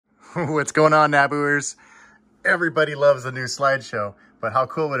What's going on, NABUers? Everybody loves a new slideshow, but how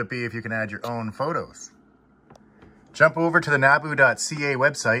cool would it be if you can add your own photos? Jump over to the NABU.ca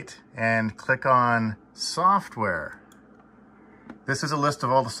website and click on software. This is a list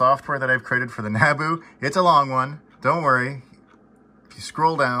of all the software that I've created for the NABU. It's a long one, don't worry. If you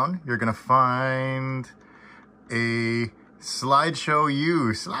scroll down, you're gonna find a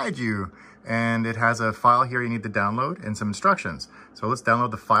SLIDESHOW, and it has a file here you need to download and some instructions. So let's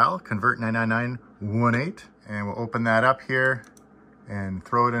download the file, convert 99918, and we'll open that up here and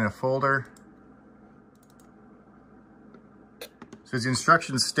throw it in a folder. So as the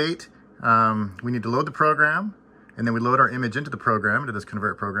instructions state, we need to load the program, and then we load our image into the program, into this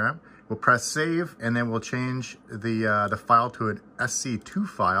convert program. We'll press save, and then we'll change the file to an SC2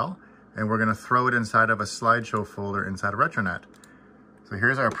 file, and we're gonna throw it inside of a slideshow folder inside of RetroNet. So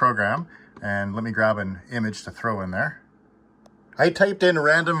here's our program, and let me grab an image to throw in there. I typed in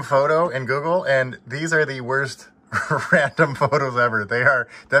random photo in Google, and these are the worst random photos ever. They are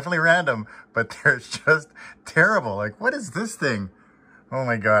definitely random, but they're just terrible. Like, what is this thing? Oh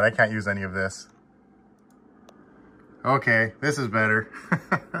my God, I can't use any of this. Okay, this is better.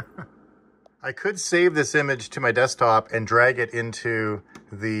 I could save this image to my desktop and drag it into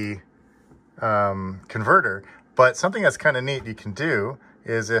the converter, but something that's kind of neat you can do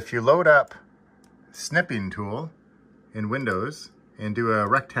is if you load up snipping tool in Windows and do a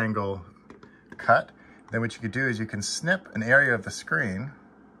rectangle cut, then what you could do is you can snip an area of the screen.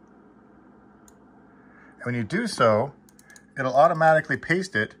 And when you do so, it'll automatically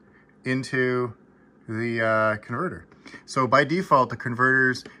paste it into the converter. So by default, the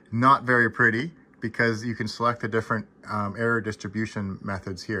converter's not very pretty because you can select the different error distribution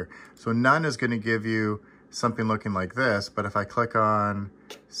methods here. So none is going to give you something looking like this, but if I click on,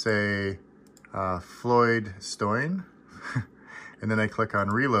 say, Floyd Stoin, and then I click on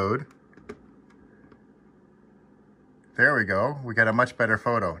reload, there we go. We got a much better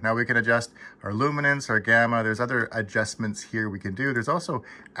photo. Now we can adjust our luminance, our gamma. There's other adjustments here we can do. There's also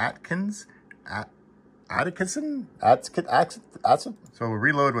Atkinson. So we'll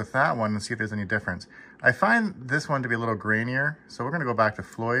reload with that one and see if there's any difference. I find this one to be a little grainier, so we're gonna go back to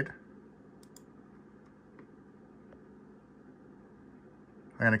Floyd.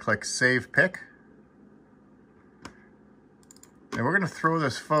 I'm gonna click Save Pic. And we're gonna throw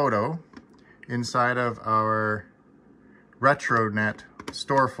this photo inside of our RetroNet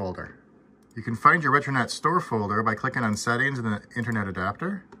store folder. You can find your RetroNet store folder by clicking on Settings and the Internet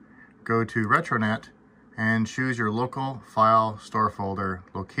Adapter. Go to RetroNet and choose your local file store folder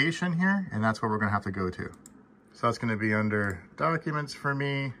location here, and that's where we're gonna have to go to. So that's gonna be under Documents for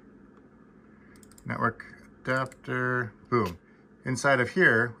me, Network Adapter, boom. Inside of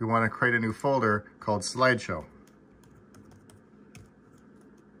here, we wanna create a new folder called Slideshow.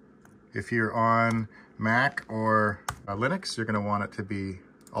 If you're on Mac or Linux, you're gonna want it to be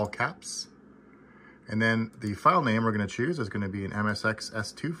all caps. And then the file name we're gonna choose is gonna be an MSX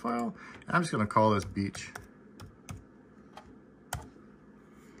S2 file. And I'm just gonna call this Beach.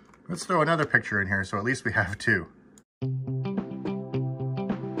 Let's throw another picture in here, so at least we have two.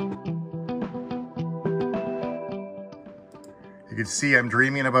 You can see I'm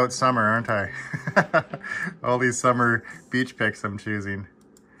dreaming about summer, aren't I? All these summer beach pics I'm choosing.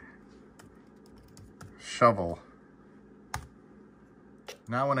 Shovel.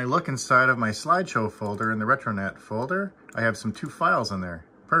 Now when I look inside of my slideshow folder in the RetroNet folder, I have two files in there.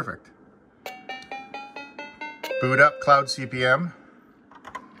 Perfect. Boot up Cloud CPM,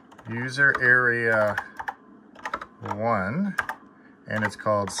 user area 1, and it's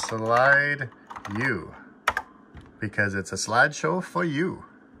called SlideU because it's a slideshow for you.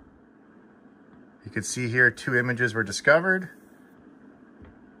 You can see here 2 images were discovered.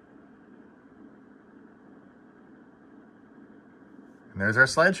 And there's our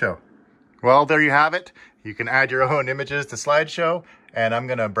slideshow. Well, there you have it. You can add your own images to slideshow, and I'm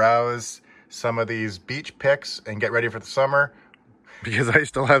gonna browse some of these beach pics and get ready for the summer because I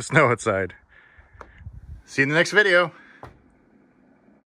still have snow outside. See you in the next video.